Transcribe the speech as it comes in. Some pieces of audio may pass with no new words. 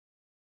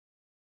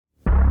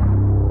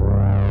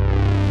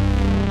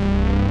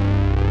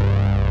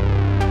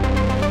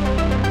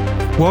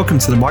Welcome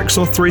to the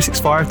Microsoft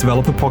 365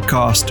 Developer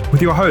Podcast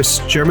with your hosts,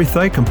 Jeremy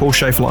Thake and Paul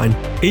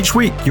Schaeflein. Each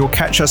week, you'll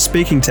catch us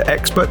speaking to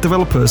expert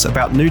developers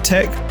about new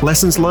tech,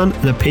 lessons learned,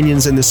 and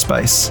opinions in this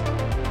space.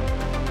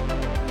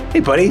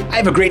 Hey, buddy, I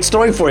have a great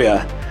story for you.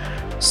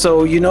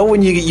 So, you know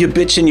when you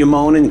bitch and you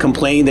moan and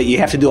complain that you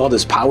have to do all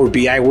this Power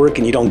BI work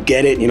and you don't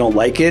get it and you don't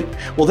like it?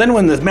 Well, then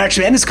when the March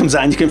Madness comes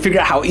on, you can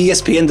figure out how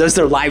ESPN does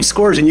their live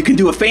scores and you can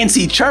do a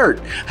fancy chart.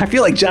 I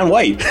feel like John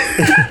White.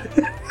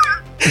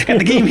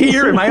 And the game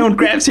here and my own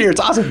graphs here. It's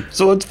awesome.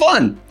 So it's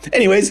fun.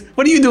 Anyways,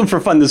 what are you doing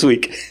for fun this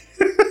week?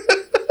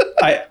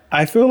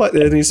 I feel like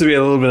there needs to be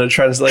a little bit of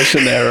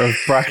translation there of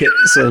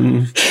brackets.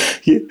 And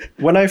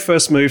when I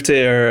first moved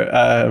here,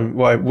 a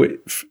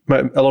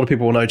lot of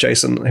people will know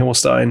Jason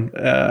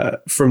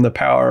Himmelstein from the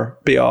Power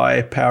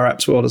BI, Power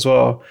Apps world as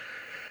well.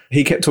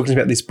 He kept talking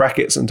about these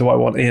brackets and do I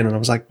want in? And I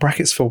was like,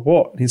 brackets for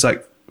what? And he's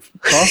like,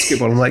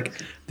 basketball. I'm like,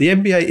 the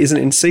NBA isn't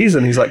in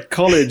season. He's like,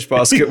 college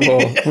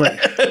basketball. I'm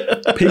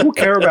like, people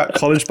care about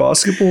college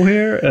basketball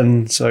here.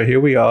 And so here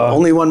we are.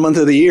 Only 1 month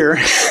of the year.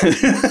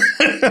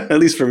 At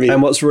least for me.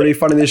 And what's really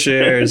funny this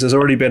year is there's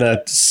already been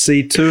a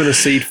seed 2 and a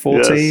seed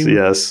 4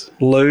 team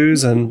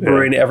lose and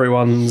ruin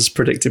everyone's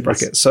predicted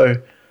bracket.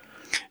 So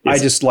I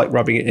just like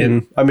rubbing it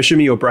in. I'm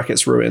assuming your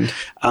bracket's ruined.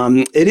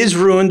 It is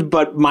ruined,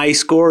 but my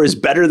score is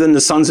better than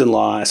the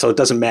sons-in-law, so it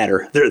doesn't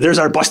matter. Theirs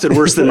are busted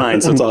worse than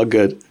mine, so it's all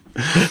good.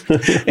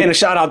 And a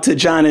shout out to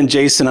John and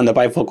Jason on the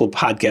Bifocal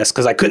podcast,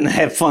 because I couldn't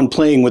have fun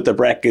playing with the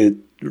bracket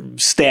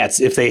stats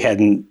if they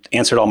hadn't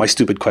answered all my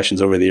stupid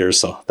questions over the years.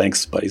 So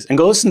thanks, buddies. And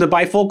go listen to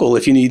Bifocal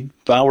if you need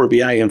Bauer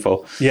BI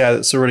info. Yeah,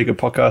 that's a really good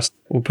podcast.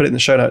 We'll put it in the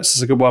show notes.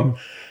 It's a good one.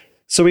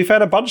 So we've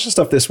had a bunch of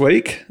stuff this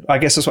week. I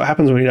guess that's what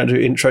happens when you don't do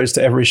intros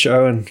to every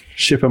show and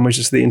ship them with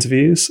just the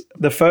interviews.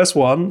 The first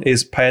one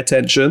is Pay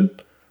Attention,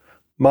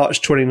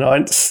 March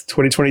 29th,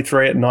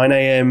 2023 at 9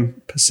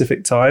 a.m.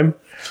 Pacific time,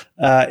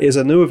 is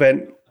a new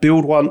event.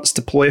 Build once,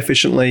 deploy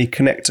efficiently,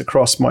 connect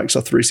across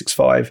Microsoft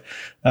 365.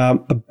 A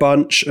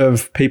bunch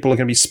of people are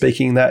going to be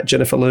speaking that.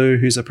 Jennifer Liu,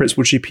 who's a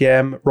principal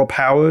GPM, Rob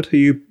Howard, who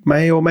you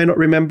may or may not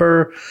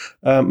remember,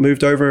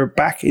 moved over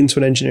back into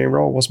an engineering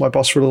role, was my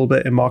boss for a little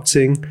bit in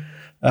marketing,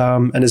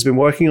 and has been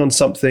working on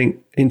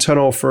something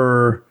internal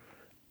for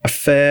a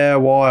fair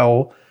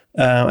while.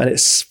 And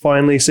it's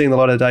finally seeing the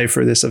light of day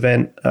through this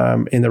event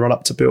in the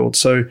run-up to Build.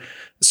 So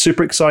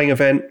super exciting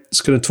event.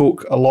 It's going to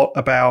talk a lot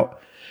about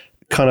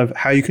kind of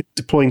how you can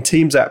deploying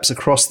Teams apps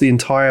across the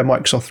entire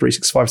Microsoft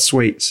 365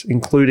 suite,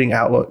 including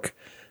Outlook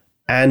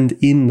and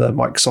in the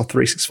Microsoft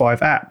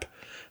 365 app,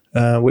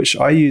 which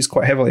I use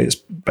quite heavily. It's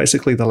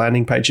basically the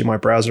landing page in my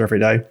browser every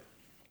day.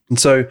 And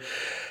so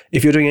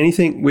if you're doing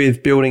anything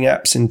with building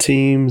apps in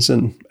Teams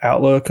and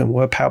Outlook and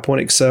Word,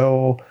 PowerPoint,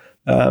 Excel,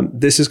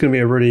 this is going to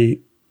be a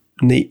really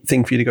neat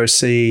thing for you to go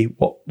see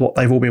what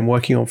they've all been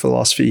working on for the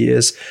last few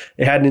years.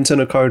 It had an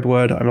internal code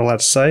word, I'm not allowed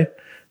to say.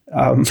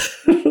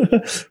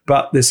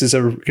 But this is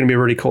going to be a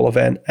really cool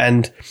event.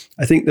 And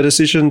I think the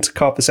decision to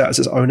carve this out as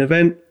its own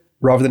event,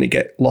 rather than it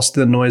get lost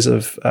in the noise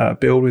of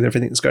Build with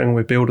everything that's going on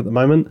with Build at the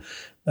moment,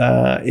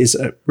 is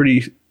a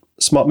really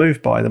smart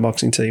move by the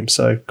marketing team.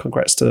 So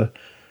congrats to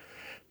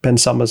Ben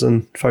Summers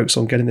and folks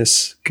on getting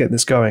this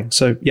going.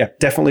 So yeah,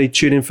 definitely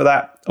tune in for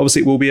that.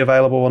 Obviously, it will be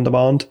available on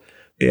demand.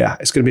 Yeah,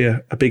 it's going to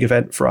be a big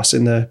event for us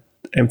in the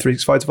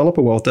M365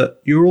 developer world that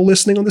you're all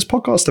listening on this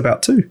podcast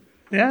about too.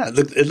 Yeah,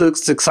 it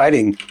looks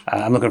exciting.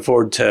 I'm looking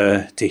forward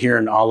to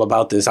hearing all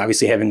about this.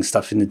 Obviously, having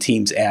stuff in the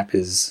Teams app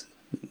is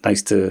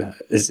nice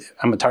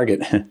I'm a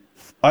target.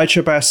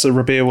 Aisha Bass,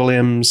 Rabia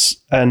Williams,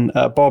 and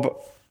Bob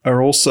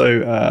are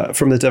also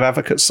from the Dev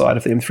Advocate side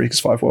of the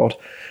M365 world.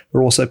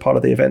 We're also part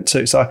of the event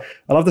too. So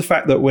I love the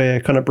fact that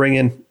we're kind of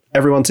bringing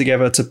everyone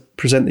together to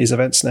present these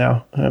events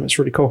now. It's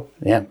really cool.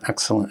 Yeah,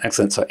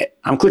 excellent. So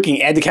I'm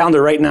clicking add to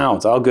calendar right now.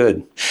 It's all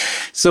good.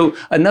 So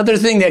another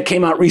thing that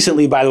came out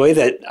recently, by the way,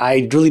 that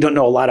I really don't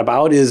know a lot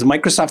about is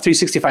Microsoft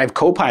 365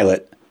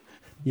 Copilot.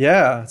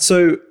 Yeah.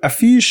 So a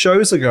few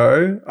shows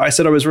ago, I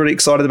said I was really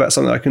excited about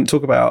something I couldn't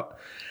talk about.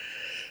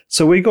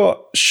 So we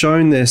got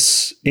shown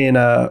this in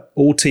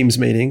all teams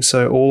meeting.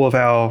 So all of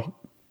our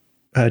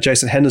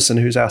Jason Henderson,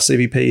 who's our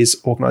CVP's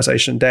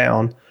organization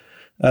down,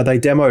 they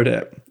demoed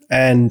it.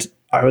 And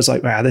I was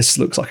like, wow, this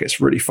looks like it's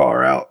really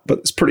far out, but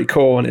it's pretty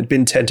cool. And it'd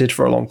been tented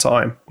for a long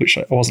time, which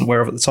I wasn't aware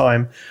of at the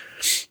time.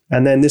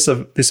 And then this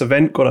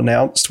event got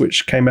announced,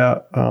 which came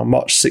out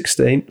March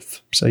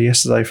 16th. So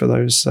yesterday for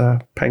those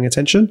paying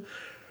attention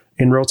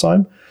in real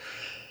time.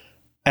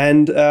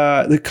 And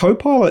the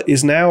Copilot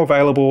is now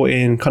available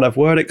in kind of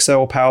Word,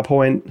 Excel,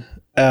 PowerPoint,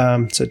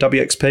 so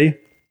WXP.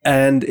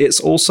 And it's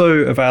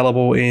also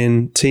available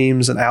in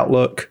Teams and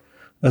Outlook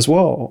as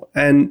well.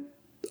 And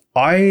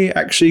I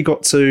actually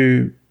got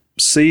to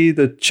see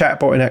the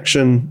chatbot in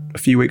action a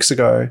few weeks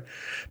ago,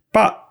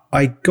 but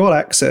I got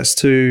access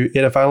to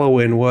it available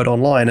in Word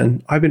Online,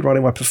 and I've been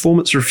running my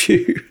performance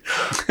review.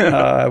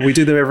 We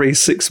do them every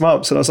 6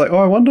 months, and I was like, oh,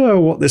 I wonder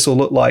what this will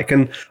look like.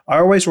 And I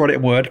always write it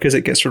in Word because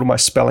it gets rid of my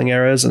spelling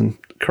errors and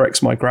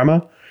corrects my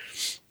grammar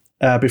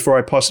before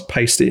I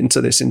paste it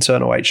into this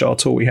internal HR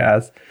tool we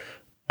have.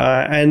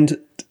 And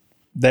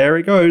there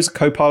it goes.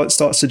 Copilot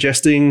starts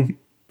suggesting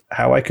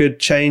how I could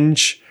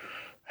change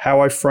how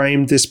I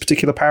framed this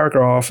particular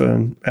paragraph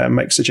and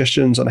make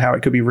suggestions on how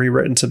it could be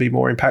rewritten to be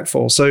more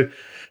impactful. So,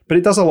 but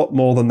it does a lot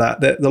more than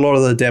that. A lot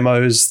of the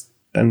demos,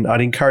 and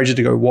I'd encourage you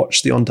to go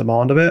watch the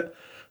on-demand of it.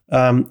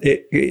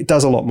 It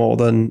does a lot more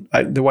than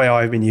the way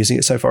I've been using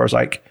it so far is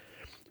like,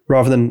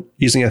 rather than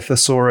using a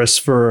thesaurus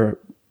for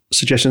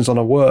suggestions on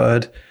a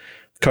word,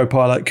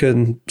 Copilot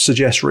can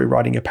suggest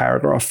rewriting a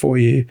paragraph for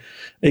you.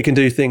 It can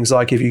do things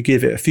like if you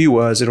give it a few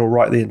words, it'll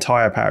write the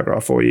entire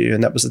paragraph for you.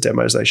 And that was the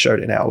demos they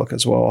showed in Outlook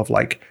as well, of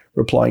like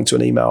replying to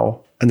an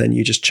email and then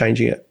you just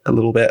changing it a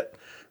little bit.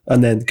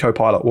 And then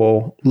Copilot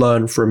will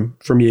learn from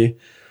you.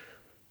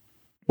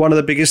 One of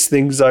the biggest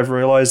things I've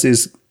realized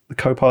is the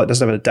Copilot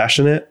doesn't have a dash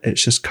in it.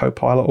 It's just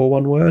Copilot, all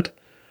one word.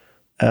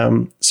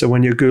 So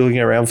when you're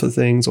Googling around for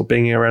things or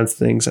binging around for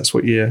things, that's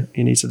what you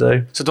need to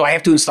do. So do I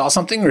have to install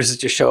something or does it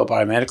just show up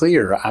automatically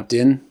or opt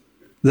in?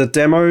 The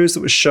demos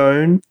that were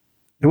shown,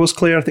 it was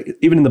clear, I think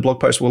even in the blog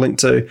post we'll link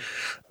to,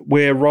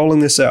 we're rolling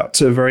this out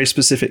to very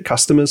specific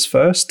customers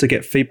first to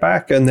get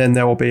feedback. And then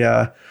there will be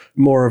a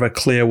more of a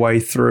clear way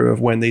through of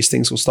when these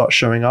things will start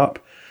showing up.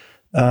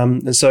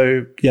 And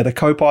so, yeah, the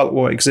Copilot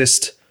will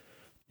exist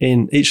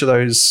in each of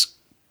those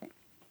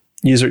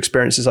user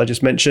experiences I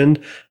just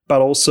mentioned,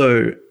 but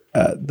also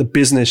the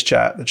business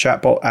chat, the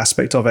chatbot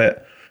aspect of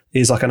it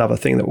is like another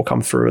thing that will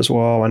come through as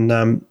well. And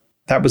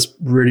that was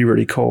really,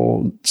 really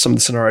cool. Some of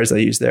the scenarios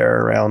they used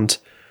there around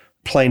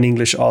plain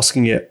English,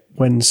 asking it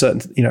when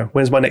certain,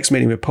 when's my next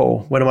meeting with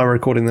Paul? When am I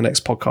recording the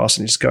next podcast?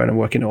 And just going and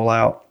working it all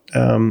out.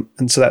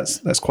 And so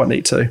that's quite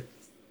neat too.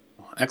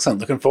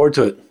 Excellent. Looking forward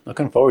to it.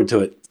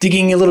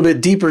 Digging a little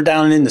bit deeper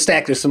down in the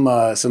stack, there's some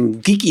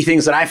geeky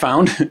things that I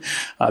found.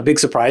 Big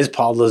surprise.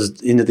 Paul is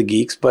into the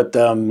geeks, but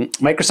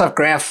Microsoft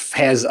Graph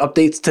has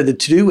updates to the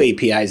to-do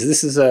APIs.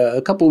 This is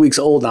a couple of weeks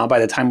old now by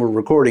the time we're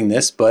recording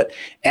this, but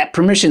app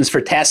permissions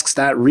for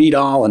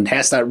tasks.readAll and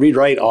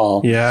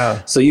tasks.readWriteAll.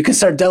 Yeah. So you can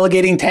start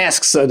delegating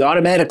tasks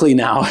automatically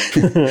now,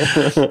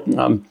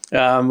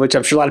 which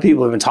I'm sure a lot of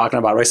people have been talking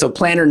about, right? So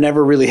Planner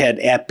never really had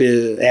app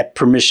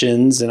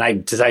permissions,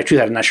 and to tell you the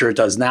truth, I'm not sure it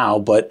does now,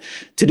 but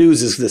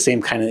to-dos is the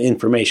same kind of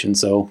information.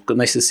 So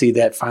nice to see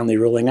that finally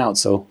rolling out.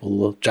 So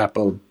we'll drop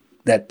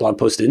that blog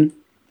post in.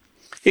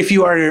 If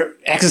you are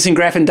accessing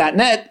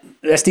Graphin.net,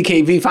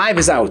 SDK v5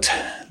 is out.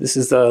 This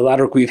is a lot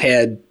of work we've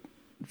had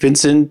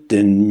Vincent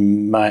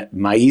and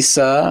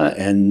Maisa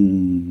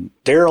and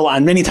Daryl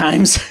on many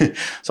times.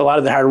 So a lot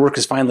of the hard work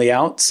is finally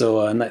out.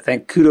 So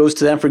kudos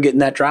to them for getting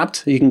that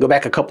dropped. You can go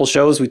back a couple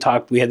shows.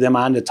 We had them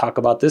on to talk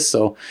about this.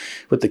 So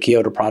with the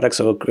Kyoto product.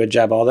 So good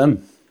job, all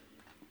them.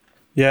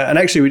 Yeah, and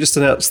actually we just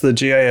announced the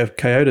GA of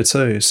Kyoto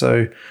too.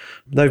 So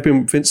they've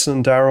been, Vincent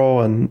and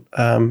Daryl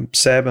and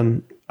Seb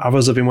and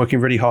others have been working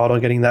really hard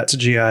on getting that to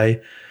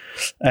GA.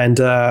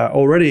 And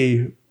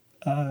already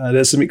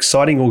there's some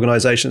exciting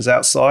organizations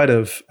outside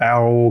of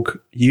our org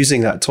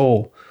using that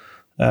tool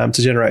to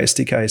generate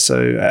SDK.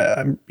 So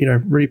I'm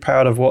really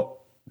proud of what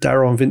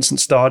Daryl and Vincent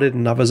started,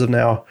 and others have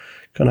now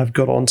kind of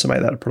got on to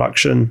make that a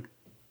production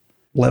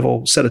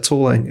level set of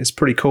tooling. It's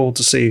pretty cool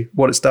to see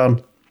what it's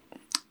done.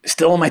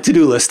 Still on my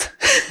to-do list.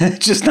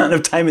 Just not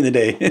enough time in the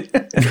day.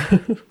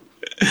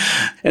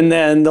 And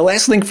then the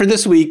last link for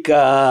this week,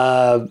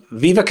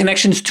 Viva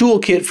Connections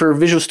Toolkit for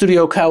Visual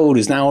Studio Code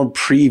is now in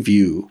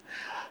preview.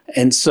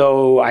 And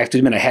so I have to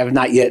admit, I have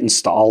not yet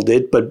installed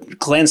it, but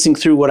glancing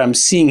through what I'm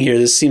seeing here,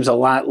 this seems a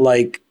lot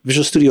like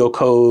Visual Studio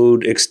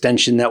Code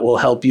extension that will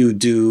help you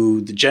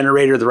do the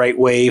generator the right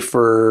way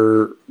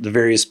for the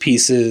various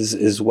pieces,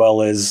 as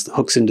well as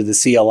hooks into the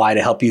CLI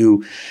to help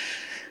you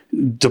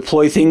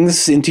deploy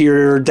things into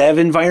your dev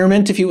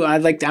environment,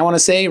 I want to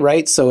say,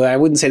 right? So I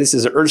wouldn't say this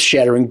is earth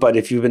shattering, but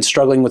if you've been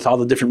struggling with all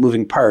the different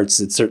moving parts,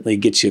 it certainly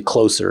gets you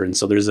closer. And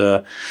so there's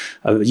a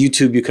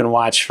YouTube you can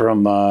watch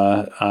from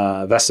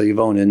Vesa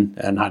Yvonen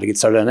and how to get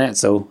started on that.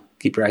 So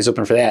keep your eyes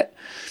open for that.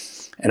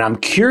 And I'm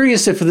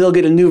curious if they'll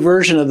get a new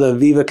version of the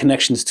Viva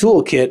Connections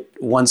Toolkit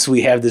once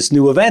we have this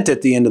new event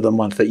at the end of the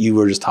month that you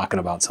were just talking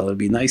about. So it'd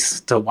be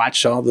nice to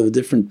watch all the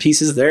different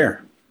pieces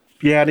there.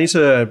 Yeah,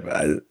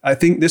 I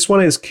think this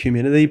one is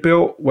community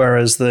built,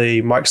 whereas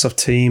the Microsoft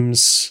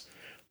Teams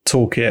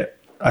toolkit,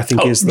 I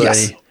think is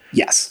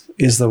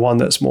the one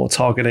that's more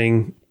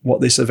targeting what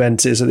this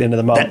event is at the end of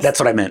the month. That's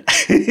what I meant.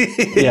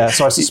 Yeah,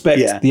 so I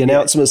suspect the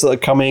announcements that are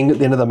coming at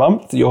the end of the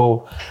month,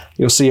 you'll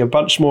see a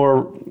bunch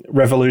more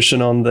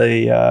revolution on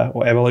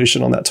or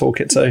evolution on that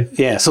toolkit too.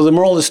 Yeah, so the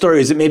moral of the story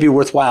is it may be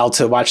worthwhile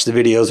to watch the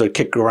videos or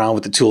kick around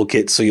with the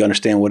toolkit so you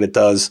understand what it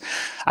does.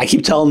 I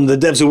keep telling the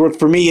devs who work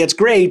for me, it's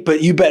great,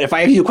 but you bet if I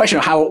have you a question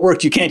of how it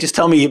worked, you can't just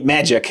tell me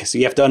magic. So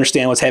you have to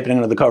understand what's happening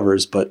under the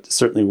covers, but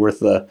certainly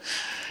worth the...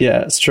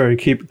 Yeah, it's true.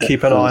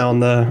 Keep an eye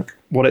on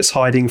what it's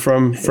hiding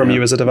from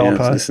you as a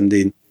developer. Yes,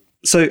 indeed.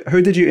 So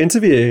who did you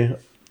interview?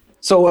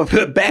 So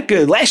back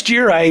last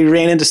year, I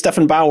ran into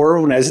Stefan Bauer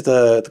when I was at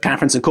the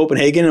conference in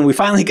Copenhagen, and we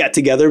finally got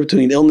together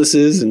between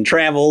illnesses and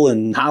travel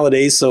and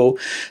holidays. So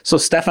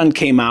Stefan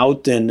came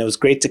out, and it was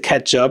great to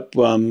catch up.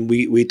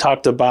 We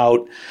talked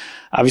about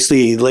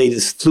obviously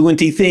latest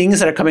Fluenty things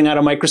that are coming out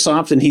of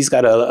Microsoft, and he's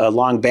got a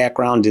long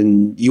background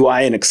in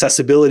UI and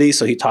accessibility.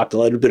 So he talked a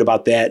little bit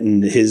about that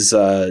and his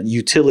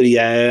utility.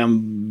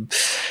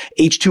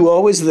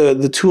 H2O is the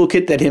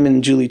toolkit that him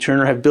and Julie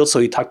Turner have built. So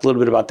he talked a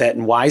little bit about that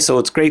and why. So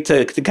it's great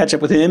to catch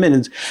up with him, and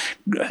it's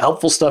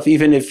helpful stuff,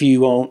 even if you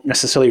won't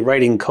necessarily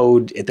writing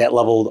code at that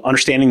level.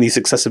 Understanding these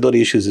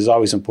accessibility issues is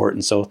always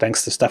important. So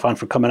thanks to Stefan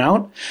for coming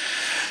out.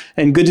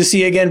 And good to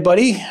see you again,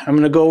 buddy. I'm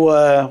going to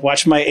go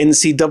watch my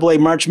NCAA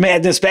March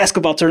Madness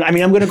basketball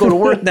tournament. I'm going to go to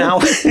work now.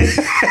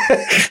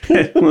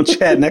 We'll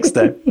chat next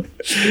time.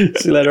 See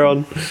you later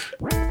on.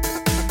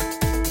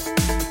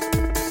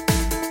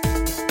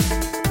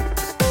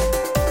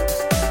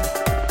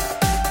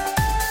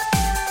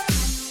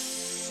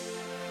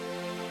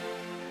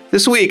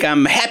 This week,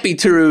 I'm happy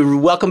to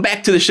welcome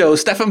back to the show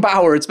Stefan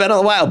Bauer. It's been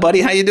a while,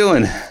 buddy. How you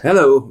doing?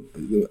 Hello.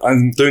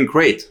 I'm doing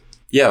great.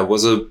 Yeah, it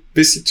was a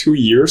busy 2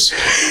 years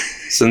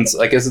since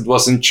I guess it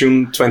was in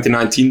June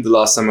 2019, the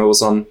last time I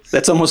was on.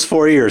 That's almost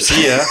 4 years.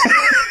 Yeah.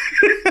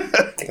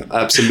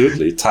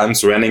 Absolutely.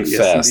 Time's running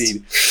fast.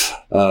 Indeed.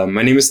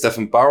 My name is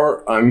Stefan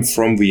Bauer. I'm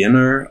from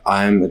Vienna.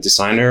 I'm a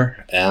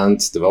designer and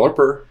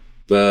developer,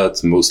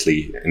 but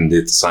mostly in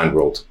the design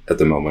world at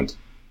the moment.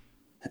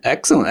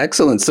 Excellent,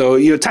 excellent.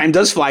 So, time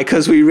does fly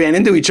because we ran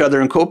into each other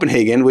in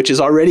Copenhagen, which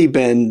has already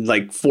been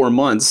like 4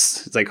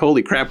 months. It's like,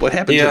 holy crap, what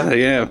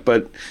happened?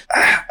 But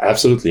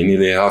Absolutely,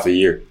 nearly half a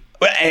year.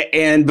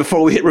 And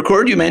before we hit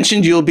record, you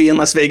mentioned you'll be in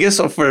Las Vegas.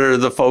 So for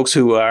the folks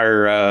who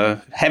are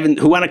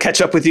who want to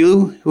catch up with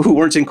you, who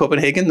weren't in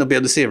Copenhagen, they'll be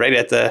able to see it right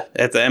at the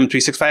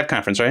M365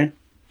 conference, right?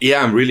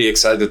 Yeah, I'm really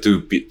excited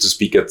to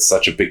speak at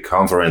such a big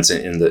conference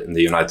in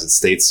the United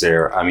States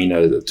there. I mean,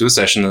 do a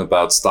session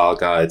about style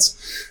guides,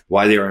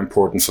 why they are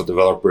important for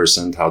developers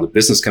and how the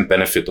business can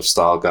benefit of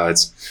style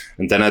guides.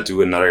 And then I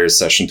do another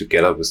session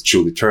together with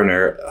Julie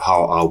Turner,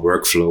 how our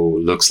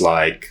workflow looks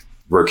like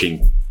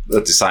working a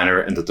designer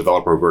and the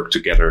developer work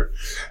together.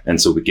 And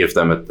so we give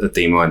them a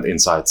demo and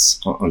insights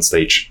on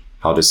stage,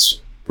 how this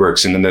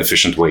works in an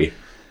efficient way.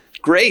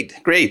 Great.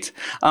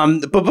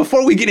 But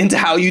before we get into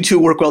how you two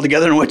work well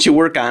together and what you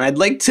work on, I'd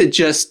like to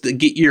just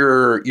get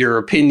your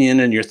opinion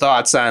and your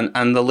thoughts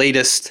on the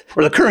latest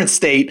or the current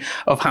state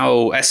of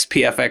how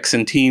SPFX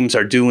and teams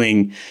are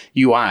doing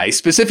UI.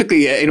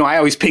 Specifically, I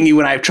always ping you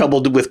when I have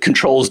trouble with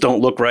controls don't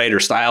look right or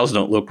styles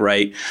don't look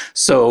right.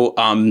 So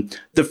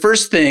the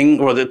first thing,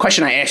 or the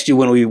question I asked you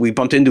when we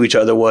bumped into each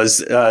other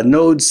was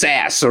Node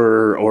Sass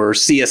or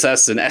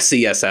CSS and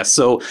SCSS.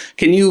 So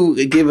can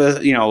you give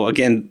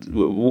again,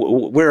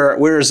 where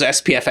is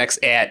SPFX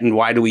at and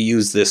why do we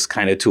use this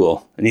kind of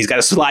tool? And he's got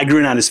a sly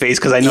grin on his face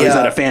because I know he's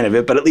not a fan of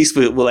it, but at least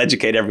we'll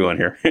educate everyone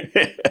here.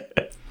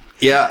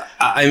 Yeah,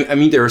 I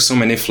mean, there are so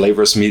many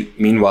flavors.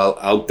 Meanwhile,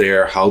 out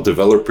there, how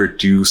developers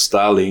do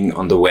styling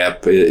on the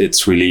web,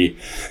 it's really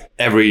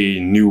every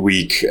new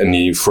week a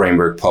new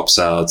framework pops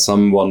out.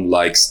 Some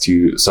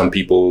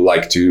people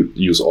like to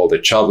use all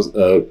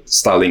the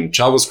styling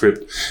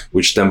JavaScript,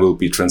 which then will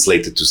be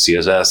translated to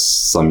CSS.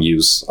 Some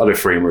use other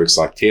frameworks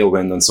like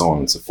Tailwind and so on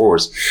and so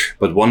forth.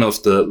 But one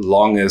of the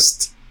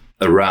longest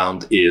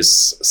around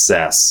is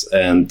Sass,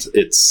 and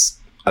it's,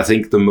 I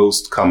think, the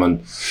most common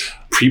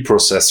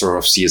preprocessor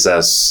of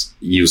CSS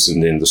used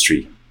in the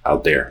industry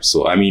out there.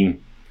 So, I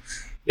mean,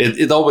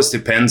 it always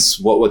depends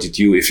what you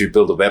do. If you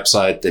build a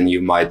website, then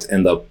you might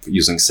end up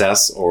using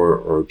Sass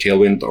or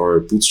Tailwind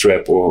or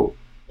Bootstrap or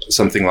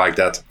something like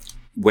that.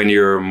 When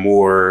you're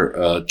more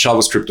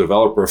JavaScript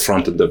developer,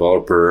 front-end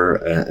developer,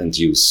 and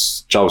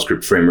use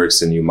JavaScript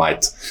frameworks, then you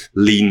might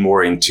lean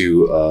more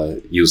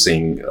into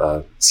using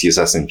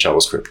CSS and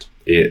JavaScript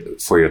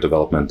for your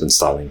development and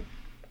styling.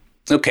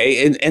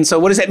 Okay, and so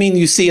what does that mean?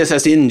 You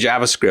CSS in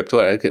JavaScript?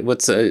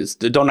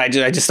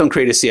 I just don't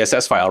create a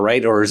CSS file,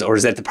 right? Or is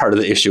that the part of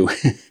the issue?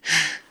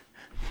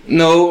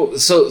 No,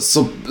 so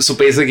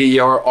basically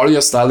all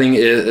your styling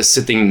is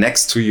sitting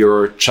next to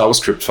your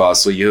JavaScript file.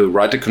 So you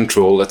write a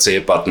control, let's say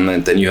a button,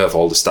 and then you have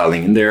all the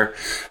styling in there,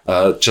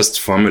 just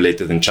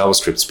formulated in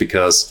JavaScript.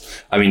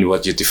 Because I mean,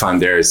 what you define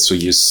there is, so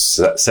you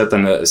set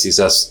in a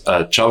CSS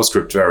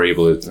JavaScript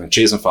variable in a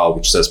JSON file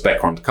which says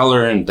background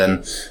color, and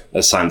then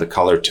assign the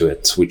color to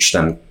it, which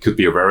then could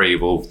be a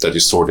variable that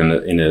you stored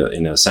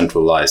in a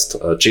centralized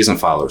JSON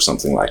file or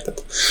something like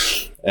that.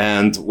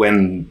 And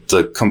when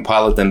the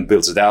compiler then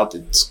builds it out,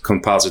 it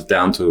compiles it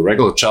down to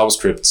regular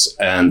JavaScript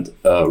and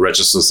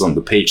registers on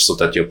the page so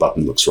that your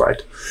button looks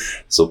right.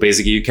 So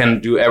basically, you can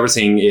do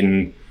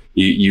everything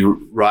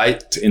you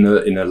write in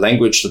a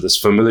language that is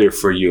familiar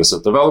for you as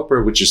a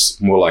developer, which is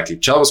more likely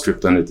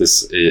JavaScript than it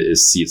is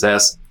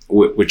CSS,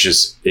 which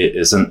is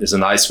a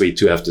nice way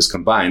to have this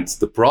combined.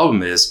 The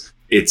problem is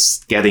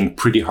it's getting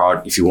pretty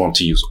hard if you want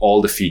to use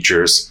all the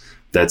features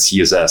that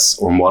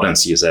CSS or modern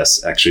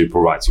CSS actually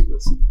provides you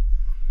with.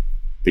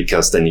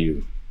 Because then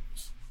you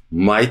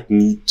might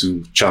need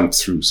to jump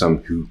through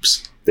some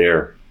hoops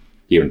here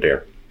and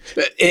there.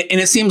 And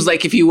it seems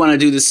like if you want to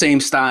do the same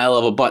style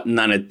of a button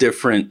on a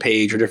different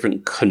page or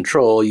different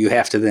control, you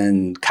have to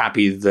then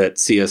copy that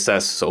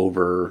CSS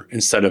over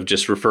instead of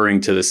just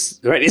referring to this.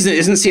 Right?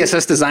 Isn't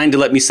CSS designed to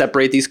let me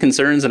separate these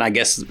concerns? And I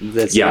guess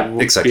that's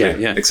exactly.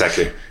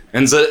 Exactly.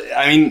 And so,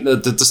 I mean,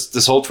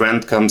 this whole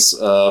trend comes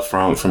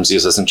from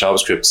CSS and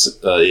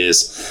JavaScript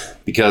is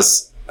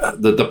because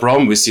the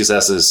problem with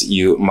CSS is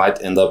you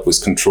might end up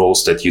with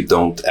controls that you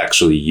don't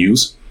actually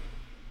use.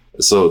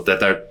 So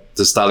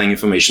the styling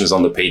information is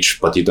on the page,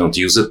 but you don't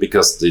use it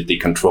because the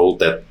control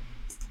that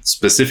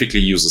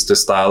specifically uses the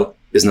style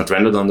is not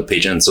rendered on the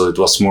page. And so it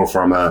was more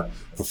from a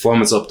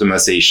performance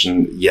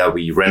optimization. Yeah,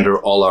 we render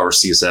all our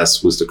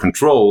CSS with the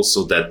control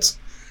so that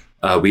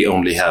we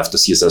only have the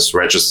CSS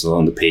register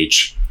on the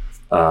page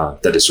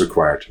that is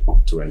required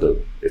to render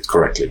it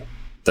correctly.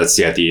 That's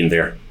the idea in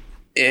there.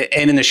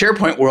 And in the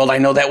SharePoint world, I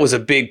know that was a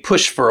big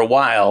push for a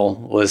while,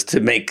 was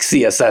to make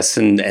CSS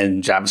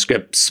and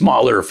JavaScript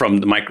smaller from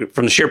the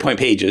SharePoint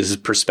pages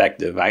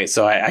perspective.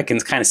 So I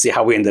can kind of see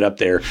how we ended up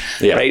there,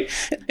 right?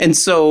 And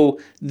so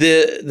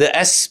the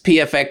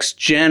SPFX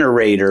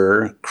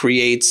generator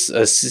creates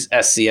a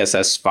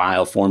SCSS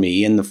file for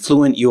me, and the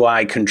Fluent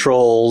UI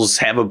controls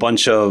have a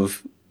bunch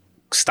of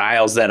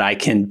styles that I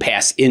can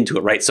pass into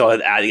it, right? So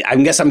I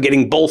guess I'm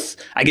getting both.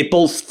 I get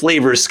both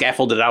flavors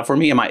scaffolded out for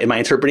me. Am I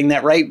interpreting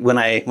that right when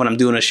I'm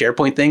doing a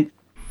SharePoint thing?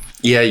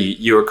 Yeah,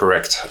 you're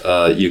correct.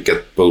 You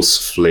get both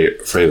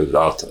flavored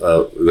out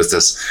with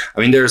this. I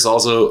mean, there's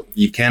also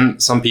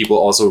some people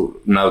also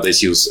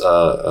nowadays use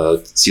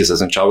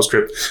CSS and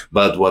JavaScript,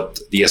 but what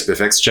the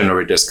SPFX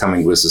generator is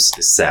coming with is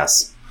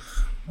SAS,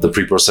 the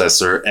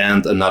preprocessor,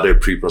 and another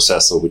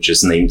preprocessor which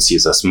is named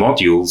CSS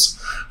modules,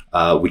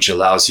 which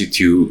allows you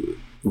to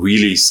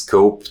really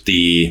scope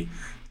the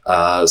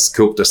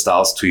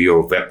styles to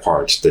your web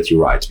part that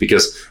you write.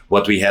 Because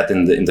what we had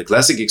in the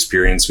classic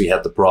experience, we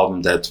had the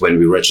problem that when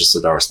we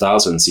registered our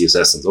styles in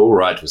CSS and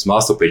override with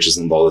master pages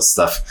and all that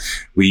stuff,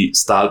 we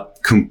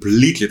start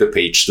completely the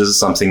page. This is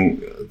something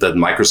that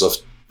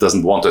Microsoft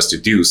doesn't want us to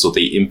do. So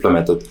they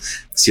implemented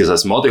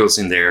CSS modules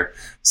in there.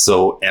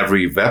 So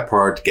every web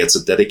part gets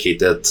a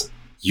dedicated,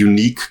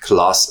 unique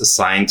class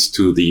assigned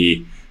to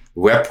the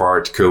web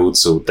part code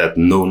so that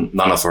none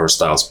of our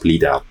styles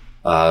bleed out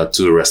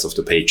to the rest of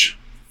the page.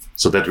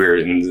 So that we're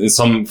in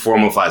some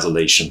form of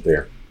isolation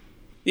there.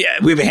 Yeah,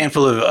 we have a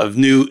handful of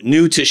new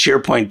to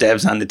SharePoint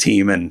devs on the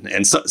team,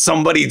 and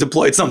somebody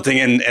deployed something,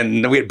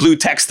 and we had blue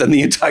text on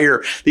the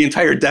entire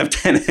dev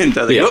tenant.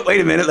 I was like, wait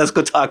a minute, let's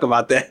go talk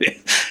about that.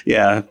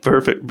 Yeah,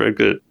 perfect, very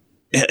good.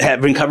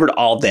 Having covered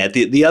all that,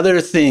 the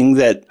other thing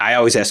that I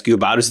always ask you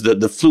about is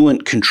the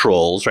Fluent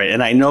controls, right?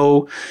 And I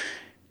know,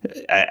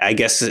 I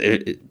guess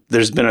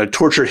there's been a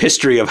tortured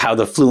history of how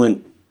the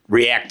Fluent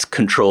React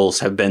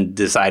controls have been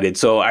decided.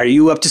 So are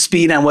you up to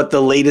speed on what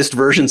the latest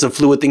versions of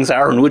Fluent things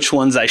are and which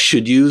ones I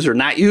should use or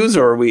not use?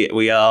 Or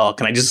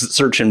can I just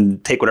search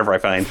and take whatever I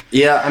find?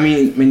 Yeah, I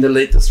mean, the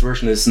latest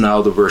version is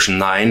now the version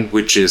 9,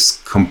 which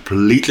is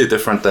completely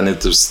different than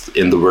it is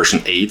in the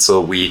version 8.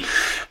 So we,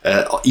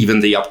 even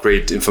the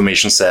upgrade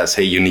information says,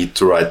 hey, you need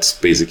to write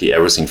basically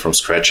everything from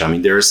scratch. I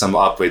mean, there is some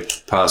upgrade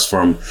paths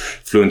from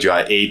Fluent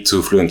UI 8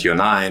 to Fluent UI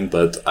 9,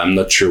 but I'm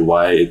not sure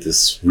why it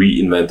is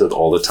reinvented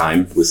all the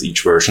time with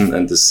each version.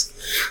 And this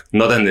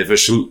not an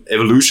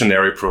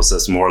evolutionary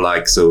process, more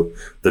like so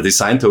the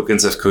design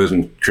tokens have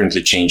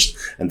currently changed.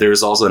 And there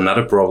is also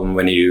another problem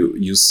when you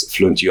use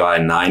Fluent UI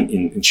 9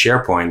 in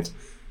SharePoint.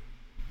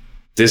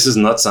 This is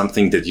not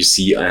something that you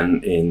see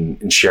in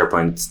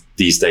SharePoint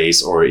these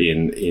days or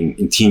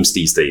in Teams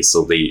these days.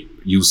 So they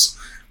use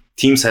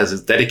Teams has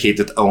a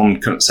dedicated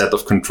own set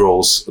of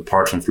controls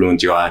apart from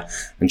Fluent UI,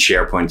 and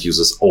SharePoint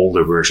uses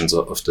older versions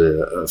of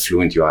the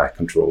Fluent UI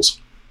controls.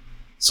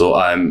 So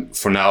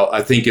for now,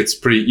 I think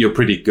you're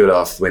pretty good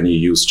off when you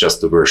use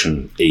just the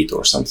version 8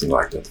 or something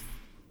like that.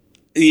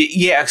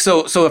 Yeah.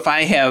 So if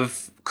I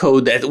have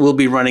code that will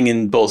be running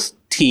in both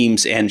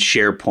Teams and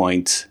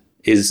SharePoint,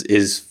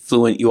 is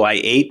Fluent UI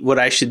 8 what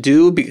I should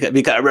do?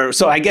 Because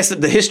so I guess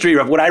the history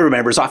of what I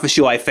remember is Office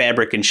UI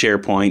Fabric in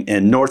SharePoint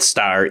and North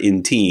Star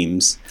in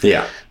Teams.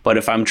 Yeah. But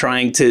if I'm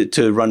trying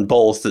to run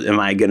both, am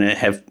I going to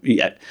have...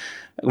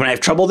 When I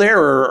have trouble there,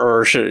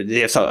 or should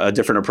you have a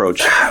different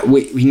approach?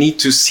 We need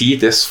to see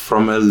this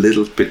from a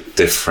little bit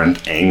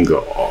different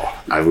angle,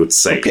 I would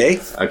say.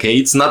 Okay,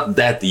 it's not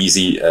that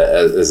easy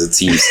as it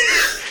seems.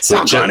 So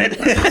on it.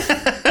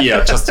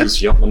 Yeah, just use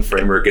Yeoman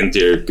framework and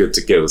you're good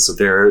to go. So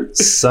there are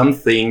some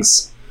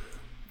things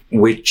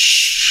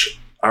which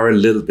are a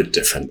little bit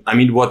different. I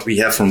mean, what we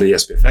have from the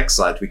SPFX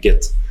side, we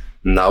get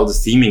now the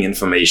theming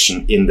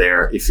information in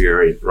there if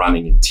you're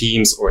running in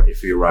Teams or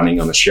if you're running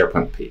on a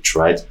SharePoint page,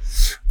 right?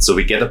 So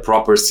we get a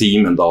proper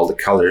theme and all the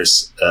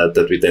colors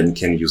that we then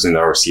can use in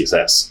our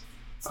CSS.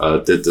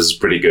 This is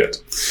pretty good.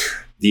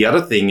 The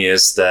other thing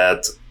is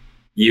that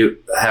you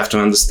have to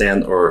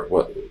understand, or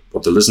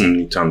what the listener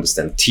need to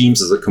understand,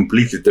 Teams is a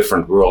completely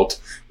different world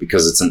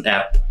because it's an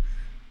app.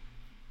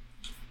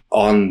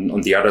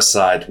 On the other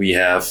side, we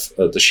have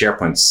the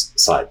SharePoint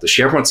side. The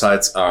SharePoint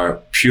sites are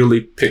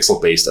purely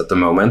pixel-based at the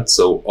moment.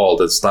 So all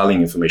the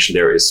styling information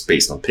there is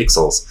based on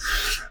pixels.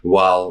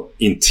 While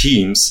in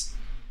Teams,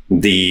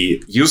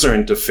 the user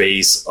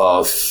interface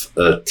of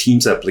a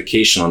Teams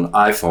application on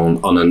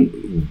iPhone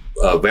on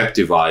a web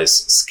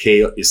device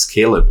is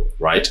scalable,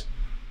 right?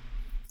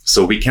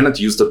 So we cannot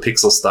use the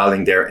pixel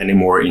styling there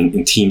anymore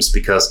in Teams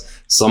because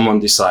someone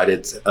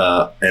decided,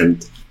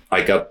 and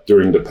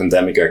during the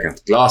pandemic, I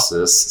got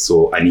glasses,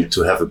 so I need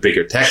to have a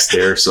bigger text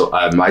there. So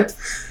I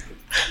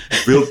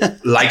will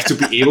like to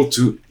be able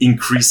to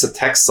increase the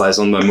text size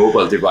on my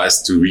mobile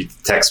device to read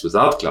text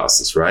without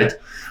glasses, right?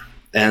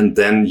 And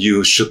then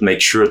you should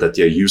make sure that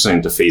your user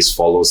interface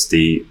follows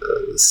the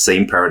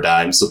same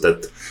paradigm so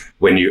that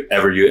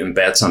whenever you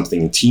embed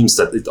something in Teams,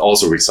 that it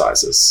also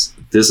resizes.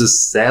 This is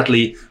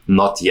sadly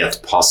not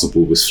yet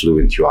possible with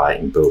Fluent UI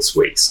in both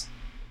ways.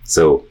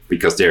 So,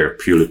 because they're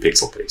purely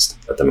pixel-based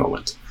at the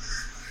moment.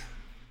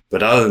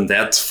 But other than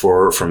that,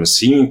 from a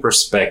theming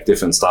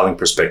perspective and styling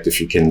perspective,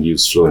 you can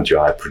use Fluent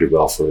UI pretty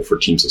well for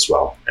Teams as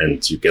well.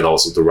 And you get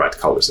also the right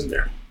colors in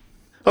there.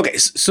 Okay,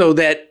 so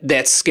that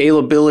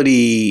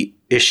scalability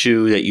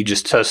issue that you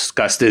just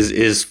discussed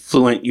is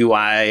Fluent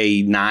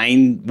UI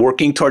 9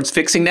 working towards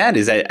fixing that?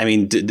 Is that, I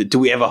mean, do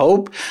we have a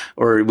hope,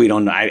 or we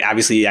don't know?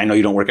 Obviously, I know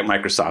you don't work at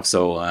Microsoft,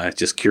 so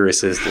just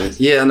curious as to.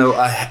 Yeah, no,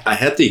 I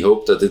had the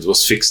hope that it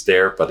was fixed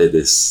there, but it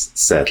is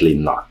sadly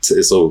not.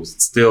 So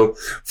still,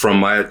 from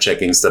my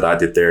checkings that I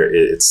did there,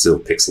 it's still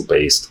pixel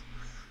based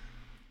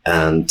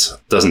and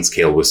doesn't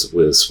scale with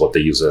what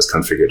the user has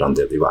configured on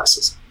their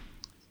devices.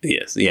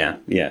 Yes. Yeah.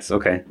 Yes.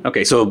 Okay.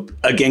 Okay. So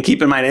again,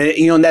 keep in mind,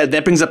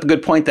 that brings up a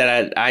good point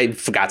that I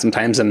forgot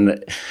sometimes.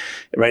 And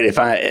right, if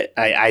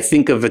I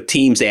think of a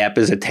Teams app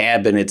as a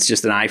tab and it's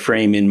just an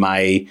iframe in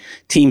my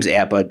Teams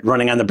app, but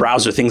running on the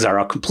browser, things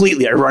are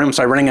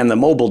running on the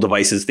mobile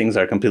devices, things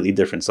are completely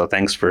different. So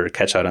thanks for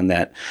catch out on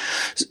that.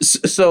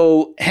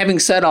 So having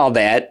said all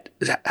that,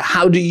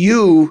 how do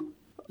you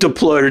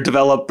deploy or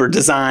develop or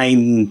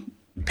design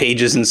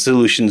pages and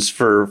solutions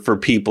for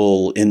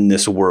people in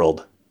this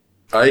world?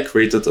 I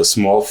created a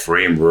small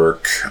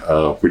framework,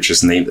 which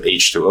is named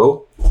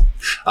H2O.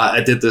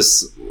 I did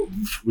this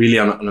really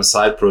on a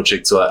side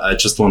project. So I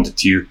just wanted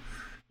to,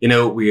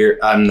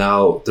 I'm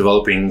now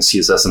developing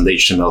CSS and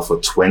HTML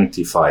for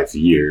 25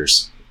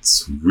 years.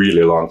 It's really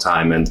a long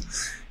time. And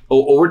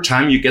over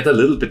time, you get a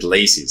little bit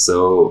lazy.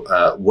 So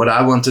what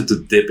I wanted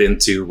to dip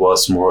into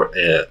was more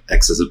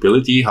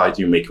accessibility. How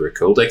do you make your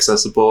code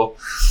accessible?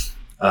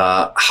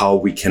 How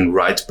we can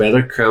write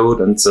better code.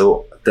 And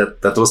so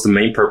that was the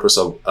main purpose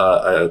of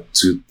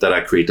that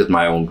I created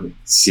my own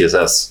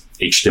CSS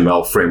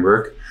HTML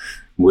framework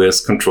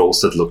with controls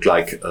that look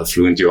like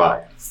Fluent UI,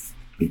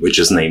 which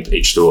is named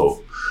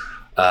H2O.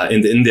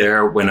 In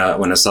there, when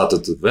I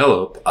started to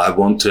develop, I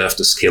want to have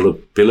the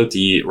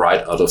scalability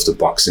right out of the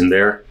box in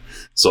there.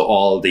 So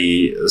all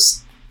the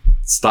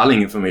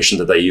styling information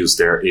that I use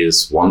there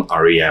is one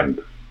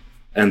REM.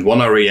 And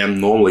one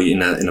REM normally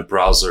in a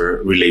browser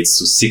relates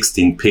to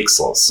 16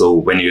 pixels. So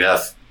when you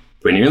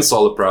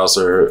install a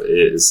browser,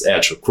 is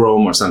Edge or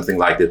Chrome or something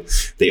like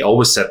that, they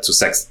always set to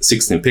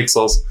 16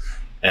 pixels.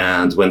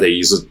 And when the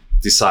user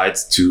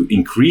decides to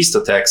increase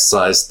the text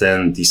size,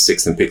 then these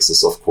 16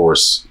 pixels, of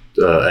course,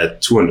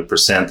 at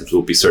 200%, it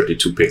will be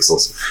 32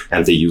 pixels.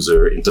 And the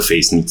user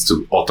interface needs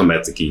to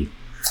automatically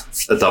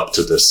adapt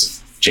to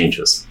this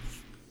changes.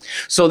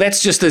 So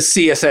that's just a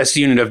CSS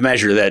unit of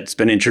measure that's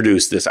been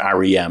introduced, this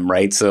REM,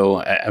 right?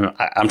 So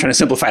I'm trying to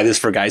simplify this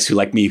for guys who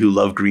like me who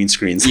love green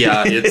screens.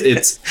 Yeah,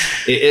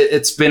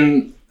 it's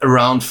been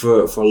around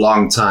for a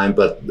long time,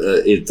 but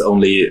it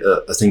only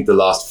I think the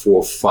last 4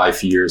 or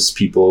 5 years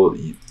people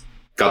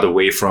got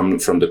away from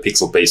the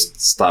pixel-based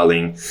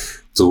styling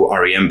to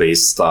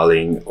REM-based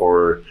styling,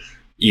 or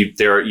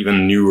there are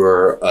even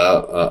newer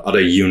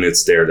other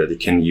units there that you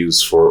can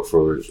use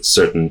for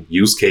certain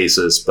use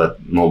cases, but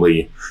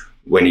normally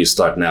when you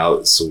start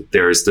now, so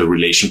there is the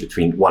relation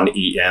between one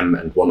EM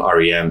and one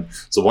REM.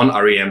 So one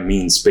REM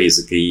means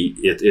basically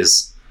it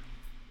is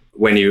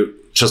when you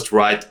just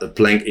write a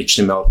blank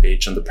HTML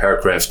page on the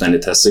paragraph, then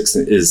it has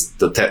 16, is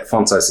the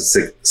font size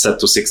is set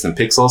to 16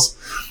 pixels,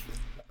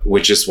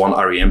 which is one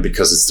REM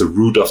because it's the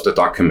root of the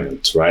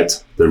document, right?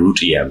 The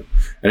root EM.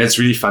 And it's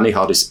really funny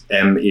how this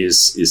M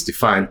is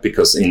defined,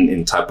 because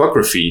in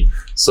typography,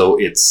 so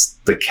it's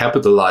the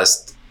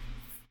capitalized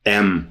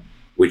M,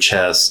 which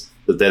has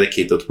the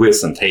dedicated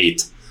width and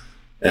height.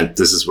 And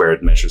this is where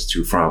it measures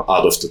to from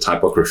out of the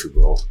typography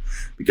world,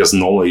 because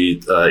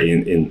normally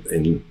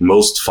in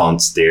most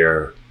fonts,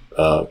 they're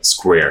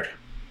squared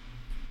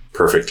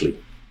perfectly.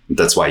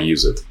 That's why I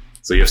use it.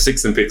 So you have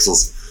 16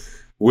 pixels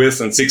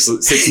width and 16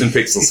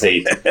 pixels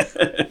height.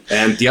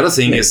 And the other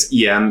thing is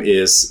EM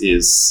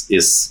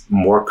is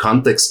more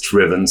context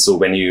driven. So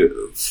when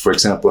you, for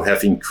example,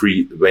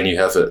 when you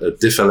have a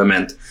div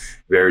element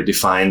where you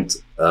defined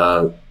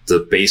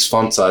the base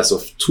font size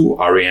of 2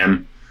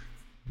 REM,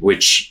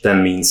 which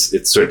then means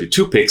it's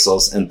 32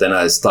 pixels, and then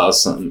I start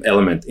some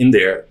element in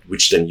there,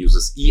 which then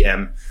uses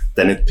EM,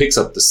 then it picks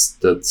up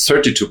the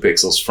 32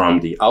 pixels from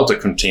the outer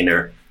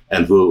container,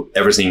 and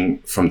everything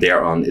from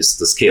there on the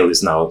scale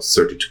is now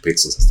 32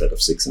 pixels instead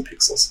of 16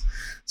 pixels.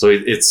 So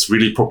it's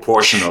really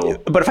proportional.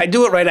 But if I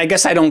do it right, I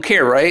guess I don't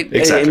care, right?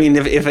 Exactly. I mean,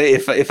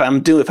 if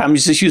I'm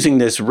just using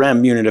this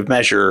rem unit of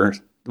measure,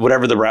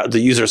 whatever the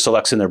user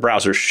selects in their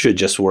browser should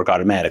just work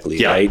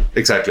automatically, right?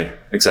 Exactly.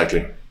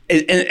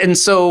 And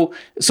so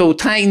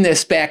tying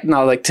this back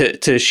now, like to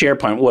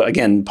SharePoint. Well,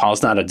 again,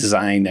 Paul's not a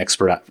design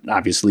expert,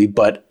 obviously,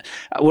 but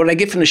what I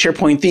get from the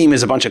SharePoint theme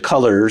is a bunch of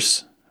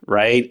colors,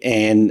 right?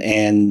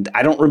 And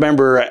I don't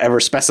remember ever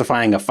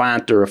specifying a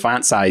font or a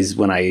font size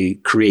when I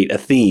create a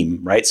theme,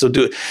 right? So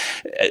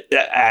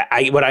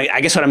I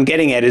guess what I'm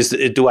getting at is,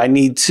 do I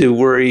need to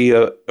worry,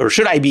 or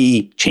should I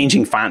be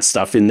changing font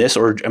stuff in this,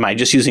 or am I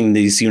just using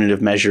these unit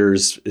of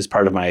measures as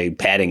part of my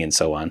padding and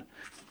so on?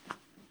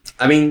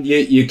 I mean,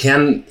 you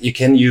can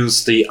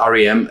use the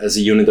REM as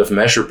a unit of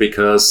measure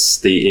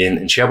because in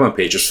SharePoint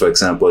pages, for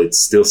example, it's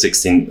still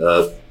 16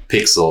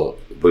 pixel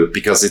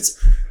because it's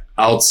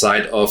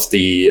outside of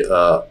the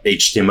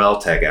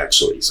HTML tag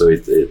actually. So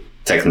it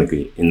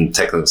technically, in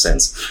technical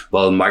sense,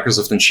 while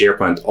Microsoft and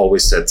SharePoint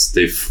always sets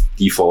the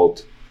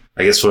default,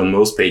 I guess for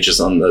most pages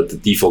on the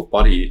default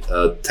body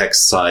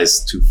text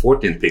size to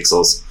 14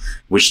 pixels,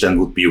 which then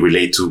would be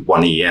relayed to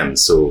 1 EM.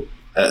 So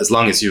as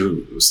long as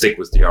you stick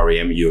with the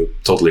REM, you're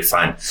totally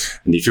fine.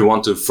 And if you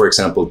want to, for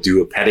example,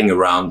 do a padding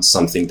around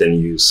something, then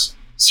use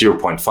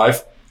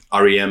 0.5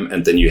 REM,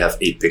 and then you have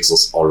 8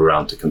 pixels all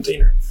around the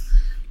container.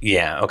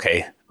 Yeah.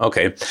 Okay.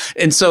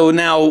 And so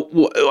now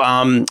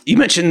you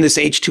mentioned this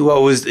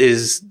H2O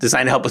is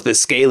designed to help with the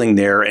scaling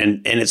there,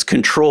 and it's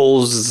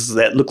controls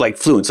that look like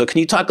Fluent. So can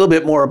you talk a little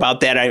bit more about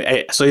that?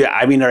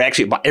 I mean, are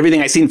actually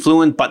everything I've seen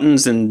Fluent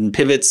buttons and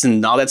pivots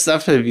and all that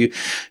stuff. Have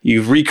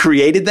you've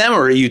recreated them,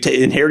 or are you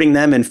inheriting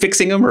them and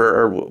fixing them,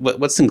 or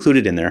what's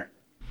included in there?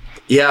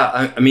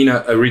 Yeah, I mean,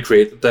 I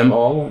recreated them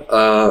all.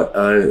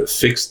 I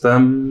fixed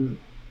them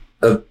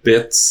a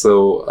bit.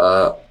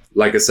 So,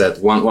 like I said,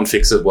 one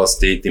fix it was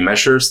the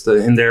measures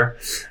in there.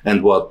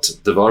 And what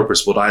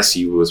I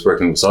see was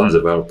working with other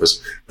developers,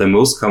 the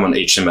most common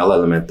HTML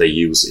element they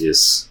use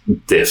is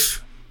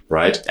div,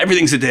 right?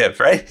 Everything's a div,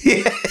 right?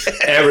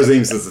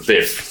 Everything's a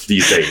div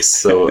these days.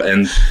 So,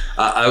 and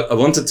I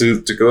wanted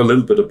to go a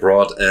little bit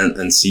abroad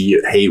and see,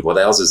 hey, what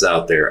else is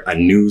out there? I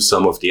knew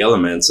some of the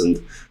elements,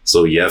 and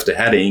so you have the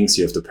headings,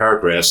 you have the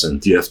paragraphs,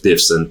 and you have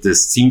divs. And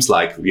this seems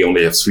like we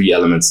only have 3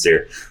 elements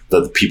there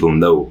that the people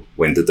know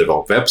when they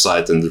develop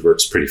website, and it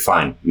works pretty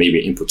fine. Maybe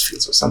input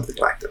fields or something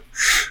like that.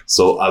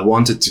 So I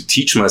wanted to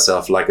teach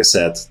myself, like I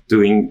said,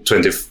 doing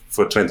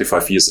for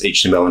 25 years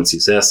HTML and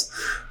CSS.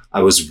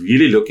 I was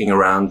really looking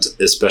around,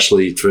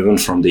 especially driven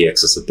from the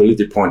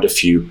accessibility point of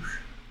view.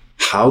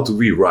 How do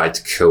we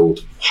write code?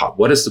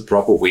 What is the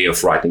proper way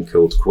of writing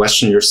code?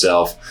 Question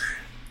yourself.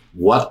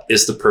 What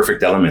is the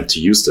perfect element to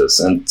use this?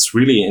 And it's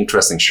really an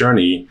interesting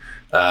journey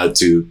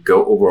to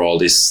go over all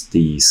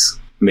these,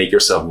 make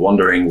yourself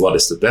wondering what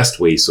is the best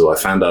way. So I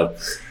found out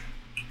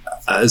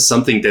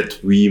something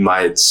that we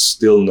might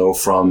still know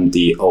from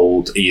the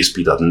old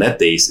ASP.NET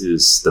days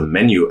is the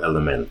menu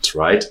element,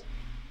 right?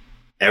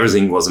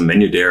 Everything was a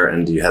menu there,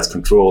 and you had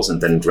controls,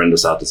 and then it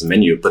renders out as a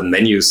menu. But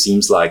menu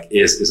seems like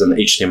is an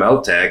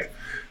HTML tag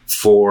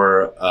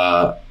for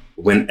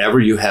whenever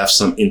you have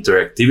some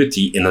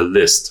interactivity in a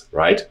list,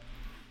 right?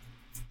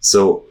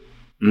 So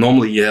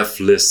normally you have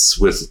lists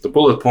with the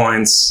bullet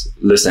points,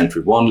 list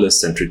entry 1,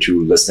 list entry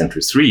 2, list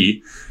entry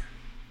 3.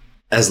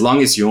 As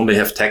long as you only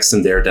have text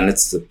in there, then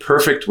it's the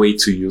perfect way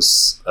to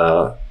use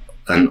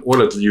an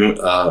ordered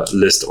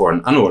list or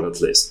an unordered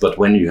list. But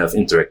when you have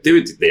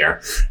interactivity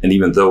there, and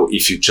even though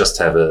if you just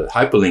have a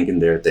hyperlink in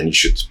there, then you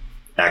should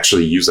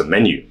actually use a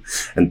menu.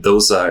 And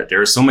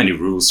there are so many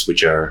rules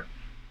which are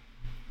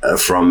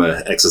from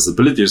an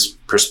accessibility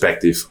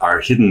perspective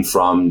are hidden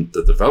from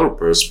the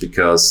developers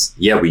because,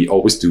 we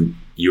always do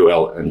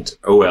UL and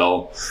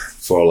OL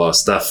for a lot of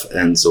stuff.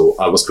 And so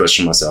I was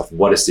questioning myself,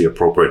 what is the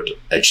appropriate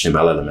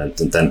HTML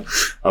element? And then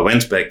I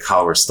went back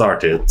how I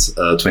started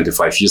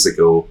 25 years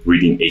ago,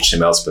 reading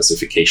HTML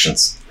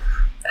specifications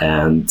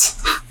and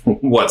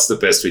what's the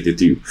best way to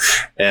do.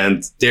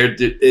 And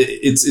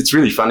it's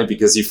really funny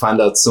because you find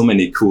out so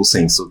many cool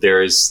things. So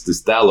there is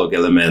this dialogue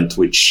element,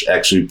 which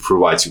actually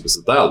provides you with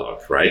a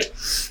dialogue, right?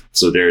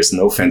 So there is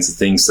no fancy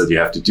things that you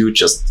have to do.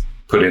 Just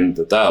put in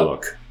the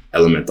dialogue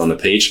element on the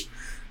page,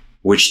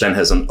 which then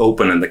has an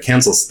open and a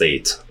cancel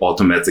state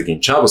automatically in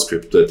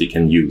JavaScript that you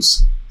can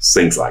use.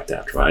 Things like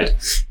that, right?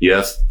 You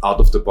have out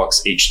of the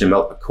box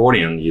HTML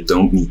accordion. You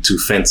don't need too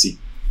fancy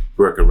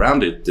work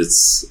around it.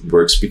 This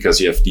works because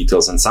you have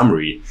details and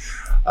summary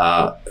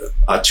are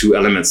 2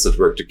 elements that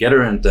work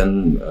together, and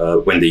then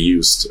when they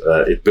used,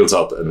 it builds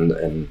out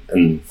an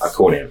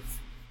accordion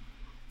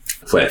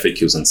for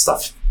FAQs and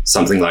stuff,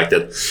 something like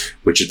that,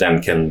 which you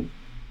then can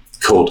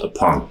code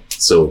upon.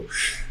 So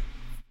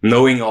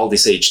knowing all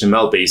these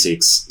HTML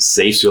basics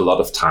saves you a lot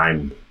of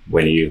time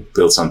when you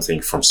build something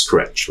from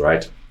scratch,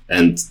 right?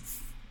 And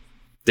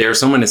there are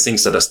so many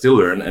things that are still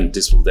learned, and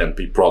this will then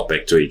be brought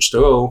back to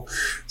H2O.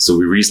 So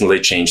we recently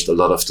changed a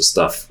lot of the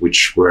stuff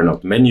which were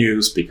not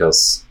menus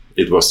because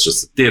it was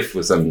just a div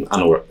with an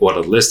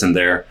unordered list in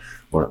there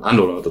or an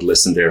unordered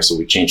list in there. So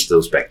we changed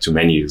those back to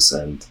menus,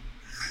 and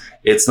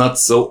it's not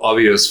so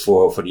obvious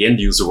for the end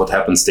user what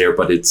happens there,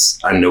 but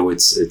I know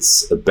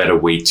it's a better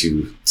way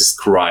to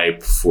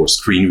describe for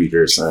screen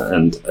readers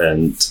and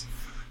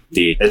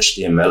the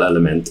HTML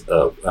element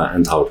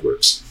and how it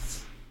works.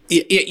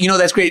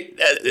 That's great.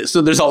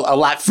 So there's a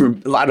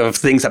lot of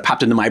things that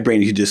popped into my brain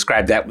as you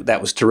described that.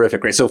 That was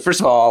terrific, right? So first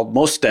of all,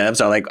 most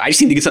devs are like, I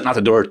just need to get something out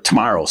the door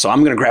tomorrow. So I'm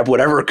going to grab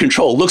whatever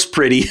control looks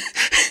pretty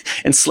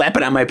and slap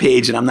it on my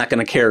page. And I'm not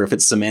going to care if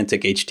it's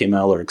semantic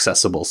HTML or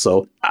accessible.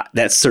 So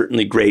that's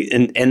certainly great.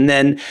 And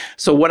then,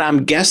 so what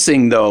I'm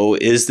guessing though,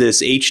 is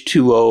this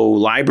H2O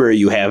library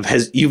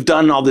you've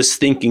done all this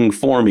thinking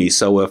for me.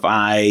 So if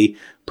I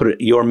put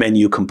your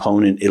menu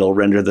component, it'll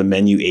render the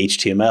menu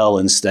HTML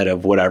instead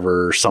of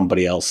whatever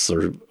somebody else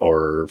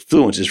or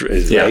Fluent is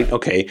right?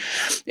 Okay.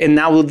 And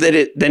now that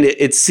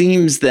it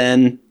seems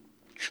then,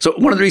 so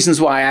one of the reasons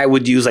why I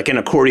would use like an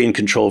accordion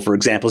control, for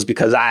example, is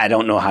because I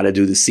don't know how to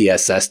do the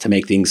CSS to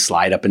make things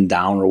slide up and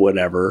down or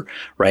whatever,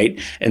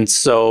 right? And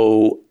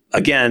so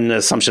again,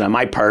 assumption on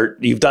my part,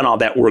 you've done all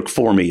that work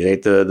for me,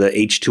 right? The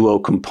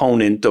H2O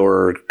component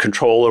or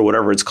control or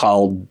whatever it's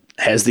called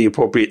has the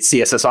appropriate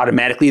CSS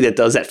automatically that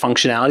does that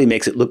functionality,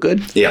 makes it look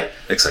good? Yeah,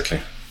 exactly.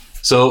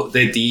 So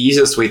the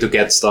easiest way to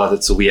get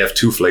started, so we have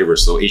two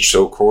flavors. So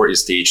H2O Core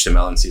is the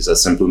HTML and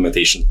CSS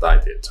implementation that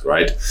I did,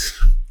 right?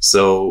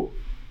 So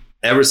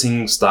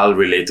everything style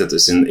related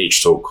is in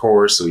H2O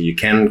Core. So you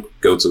can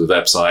go to the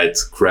website,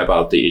 grab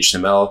out the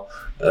HTML,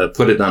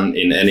 put it on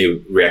in any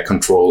React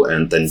control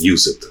and then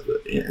use it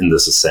in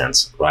this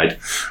sense, right?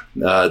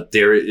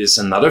 There is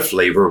another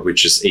flavor,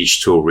 which is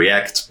H2O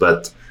React,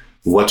 but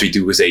what we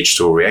do with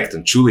H2O React,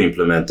 and Julie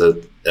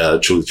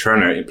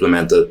Turner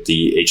implemented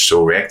the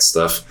H2O React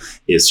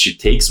stuff, is she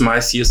takes my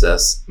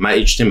CSS, my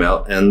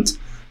HTML and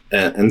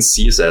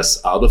CSS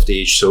out of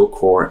the H2O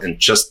Core and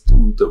just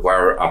do the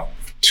wire up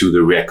to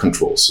the React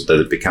controls so that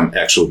it become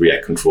actual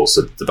React controls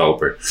that the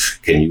developer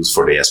can use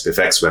for the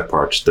SPFX web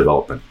part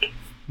development.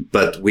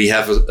 But we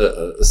have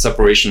a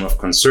separation of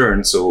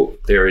concern. So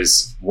there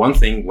is one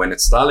thing when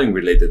it's styling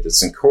related,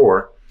 it's in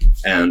core,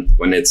 and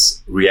when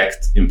it's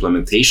React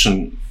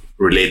implementation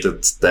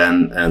related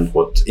then and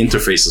what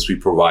interfaces we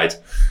provide,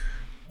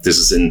 this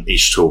is in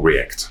H2O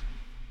React,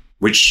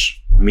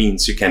 which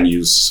means you can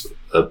use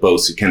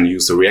both. You can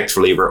use the React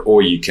flavor,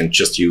 or you can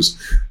just use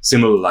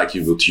similar like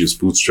you would use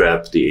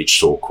Bootstrap, the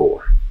H2O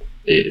Core,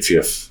 if you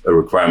have a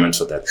requirement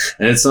for that.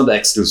 And it's not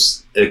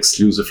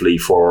exclusively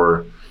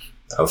for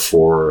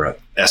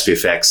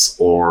SPFX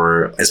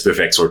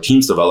or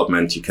Teams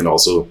development. You can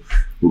also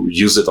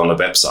use it on a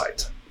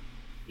website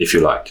if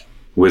you like.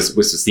 With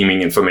the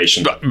theming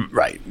information.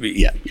 Right.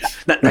 Yeah.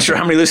 Not sure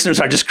how many listeners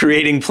are just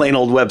creating plain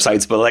old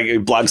websites, but like a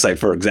blog site,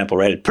 for example,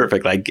 right?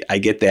 Perfect. I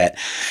get that.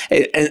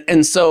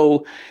 And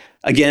so,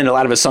 again, a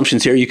lot of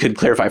assumptions here. You could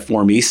clarify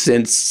for me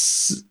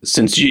since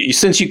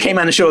you came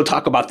on the show to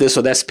talk about this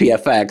with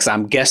SPFX.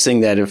 I'm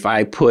guessing that if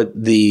I put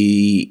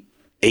the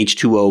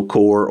H2O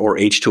Core or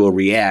H2O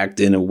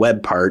React in a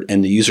web part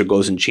and the user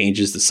goes and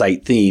changes the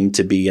site theme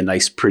to be a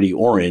nice, pretty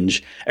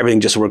orange, everything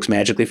just works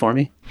magically for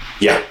me?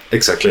 Yeah,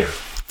 exactly.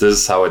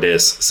 This is how it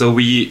is. So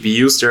we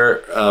use so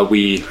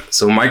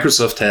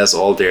Microsoft has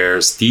all their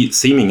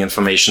theming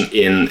information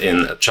in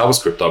a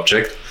JavaScript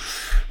object,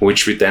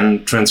 which we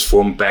then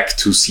transform back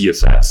to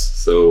CSS.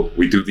 So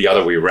we do the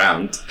other way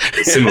around,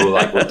 similar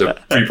like what the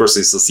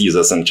preprocessor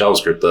CSS and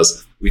JavaScript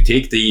does. We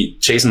take the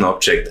JSON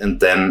object and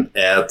then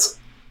add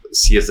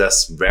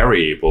CSS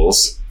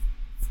variables,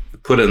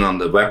 put it on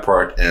the web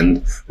part,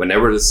 and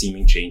whenever the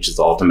theming changes,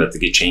 it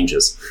automatically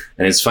changes.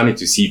 And it's funny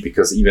to see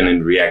because even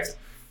in React,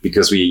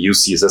 because we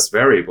use CSS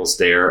variables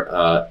there,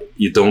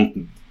 you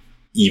don't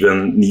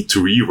even need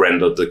to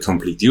re-render the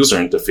complete user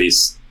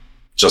interface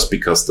just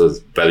because the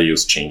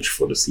values change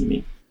for the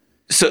theming.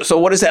 So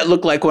what does that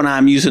look like when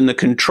I'm using the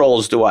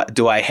controls? Do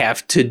I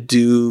have to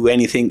do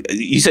anything?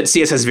 You said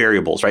CSS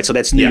variables, right? So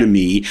that's new to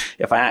me.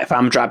 If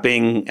I'm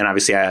dropping, and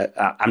obviously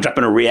I'm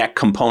dropping a React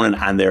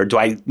component on there, do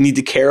I need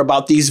to care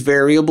about these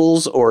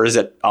variables, or is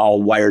it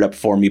all wired up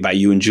for me by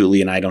you and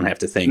Julie, and I don't have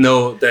to think?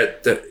 No,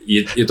 that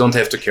you don't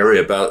have to worry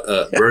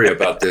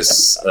about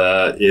this.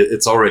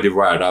 It's already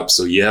wired up.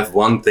 So you have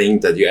one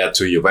thing that you add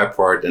to your web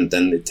part, and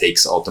then it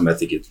takes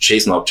automatically the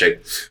JSON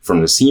object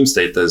from the theme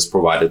state that is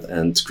provided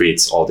and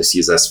creates all the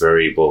CSS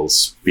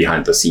variables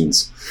behind the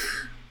scenes.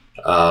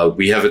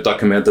 We have it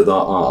documented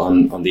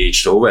on the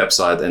H2O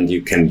website, and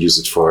you can use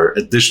it for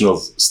additional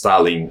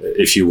styling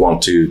if you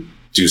want to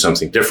do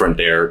something different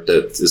there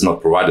that is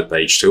not provided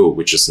by H2O,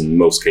 which is in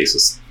most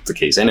cases the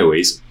case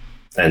anyways.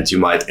 And you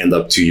might end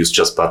up to use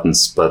just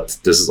buttons, but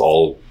this is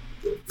all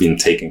been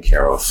taken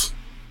care of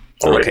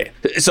already.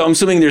 Okay. So I'm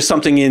assuming there's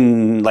something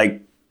in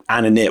like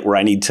on init where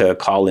I need to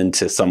call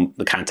into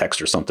the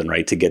context or something,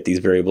 right, to get these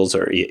variables,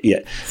 or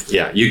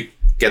Yeah, you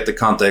get the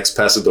context,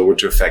 pass it over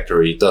to a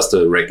factory, does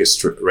the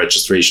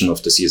registration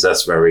of the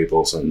CSS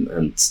variables, and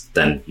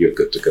then you're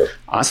good to go.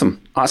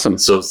 Awesome.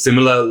 So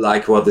similar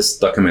like what is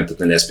documented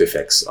in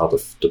SPFX out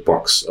of the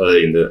box.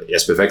 In the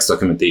SPFX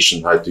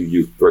documentation, how do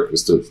you work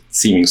with the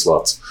theming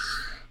slots?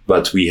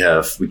 But we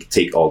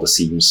take all the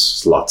themes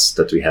slots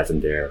that we have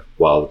in there,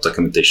 while the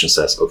documentation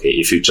says, okay,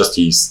 if you just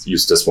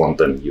use this one,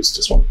 then use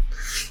this one.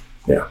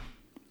 Yeah.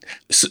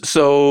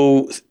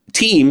 So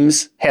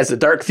Teams has a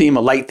dark theme,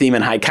 a light theme,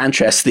 and high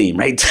contrast theme,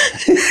 right?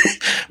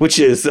 Which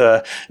is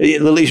the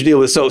least you deal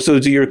with. So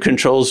do your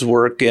controls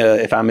work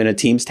if I'm in a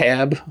Teams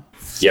tab?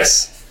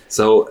 Yes.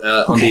 So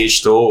on the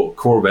H2O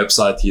core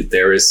website,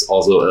 there is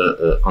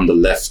also on the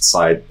left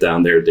side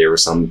down there are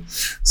some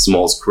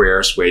small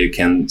squares where you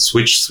can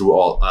switch through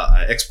all.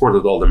 I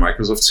exported all the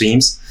Microsoft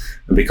themes,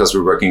 and because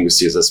we're working with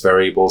CSS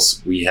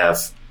variables,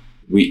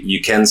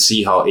 you can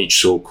see how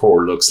H2O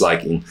core looks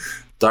like in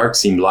dark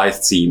theme, light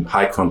theme,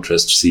 high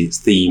contrast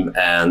theme,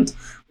 and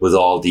with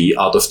all the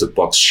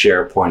out-of-the-box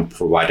SharePoint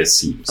provided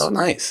themes. Oh,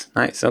 nice.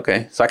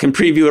 Okay, so I can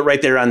preview it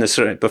right there on this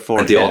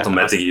before. And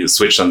automatically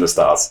switch on the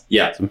stars.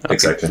 Yeah, okay.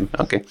 Exactly.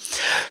 Okay.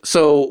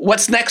 So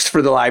what's next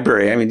for the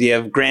library? I mean, do you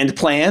have grand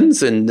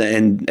plans? And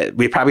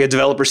we probably have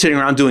developers sitting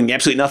around doing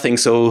absolutely nothing.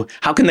 So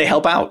how can they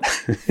help out?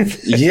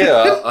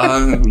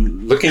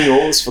 Looking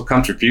always for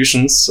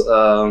contributions.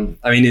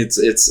 I mean,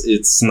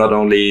 it's not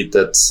only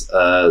that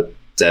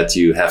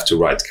you have to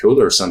write code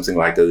or something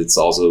like that. It's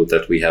also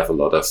that we have a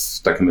lot of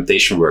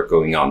documentation work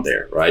going on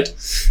there, right?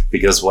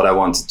 Because what I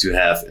wanted to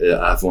have,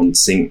 want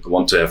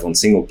to have on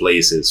single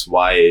place is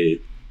why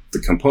the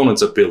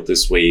components are built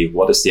this way.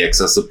 What is the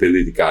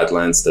accessibility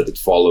guidelines that it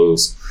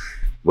follows?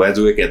 Where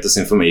do I get this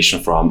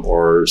information from?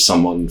 Or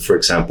someone, for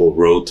example,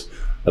 wrote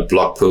a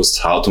blog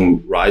post how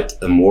to write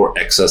a more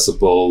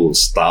accessible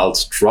styled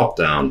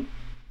dropdown,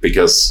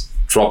 because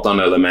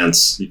dropdown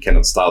elements you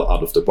cannot style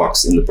out of the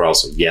box in the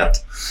browser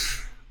yet.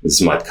 This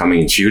might come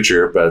in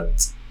future,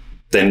 but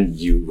then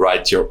you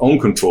write your own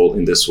control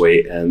in this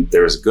way. And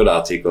there's a good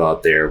article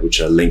out there,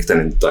 which I linked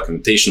in the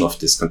documentation of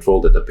this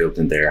control that I built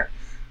in there,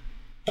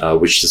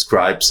 which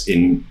describes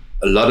in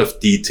a lot of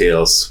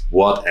details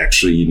what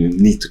actually you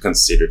need to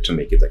consider to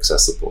make it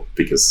accessible,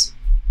 because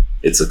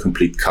it's a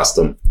complete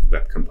custom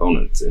web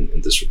component in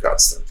this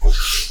regards.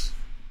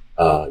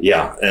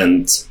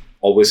 And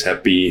always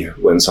happy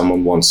when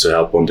someone wants to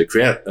help on the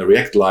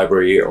React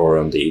library or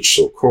on the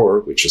H2O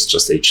core, which is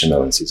just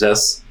HTML and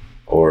CSS,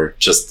 or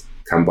just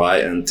come by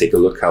and take a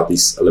look how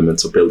these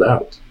elements are built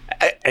out.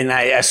 And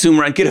I assume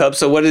we're on GitHub.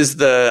 So what's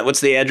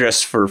the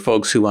address for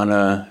folks who want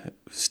to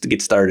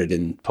get started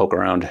and poke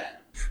around?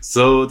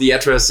 So the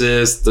address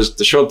is,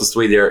 the shortest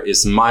way there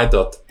is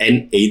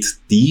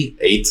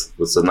my.n8d8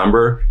 with the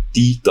number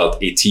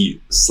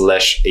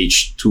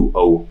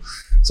d.at/H2O.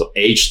 So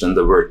H, then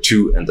the word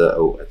 2 and the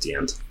O at the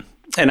end.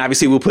 And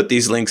obviously, we'll put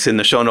these links in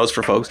the show notes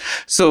for folks.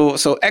 So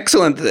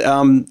excellent.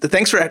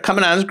 Thanks for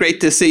coming on. It's great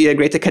to see you.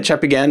 Great to catch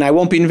up again. I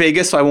won't be in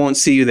Vegas, so I won't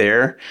see you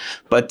there.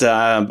 But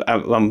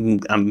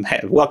I'm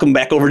welcome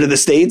back over to the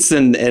States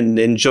and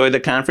enjoy the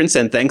conference.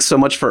 And thanks so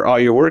much for all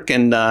your work.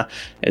 And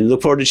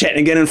look forward to chatting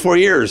again in 4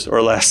 years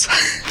or less.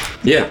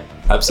 Yeah,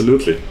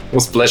 absolutely. It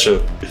was a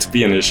pleasure to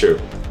be on your show.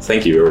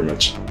 Thank you very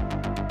much.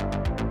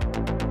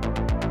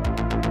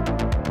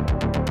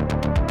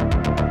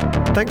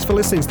 Thanks for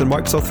listening to the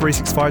Microsoft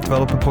 365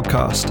 Developer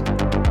Podcast.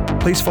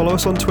 Please follow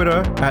us on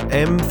Twitter at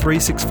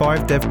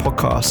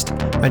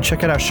M365DevPodcast and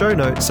check out our show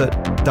notes at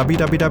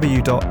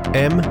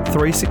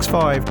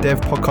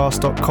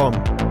www.m365devpodcast.com.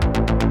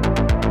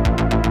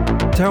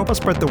 To help us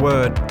spread the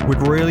word,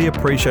 we'd really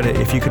appreciate it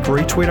if you could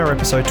retweet our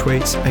episode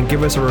tweets and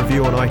give us a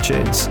review on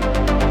iTunes.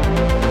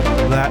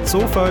 That's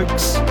all,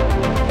 folks.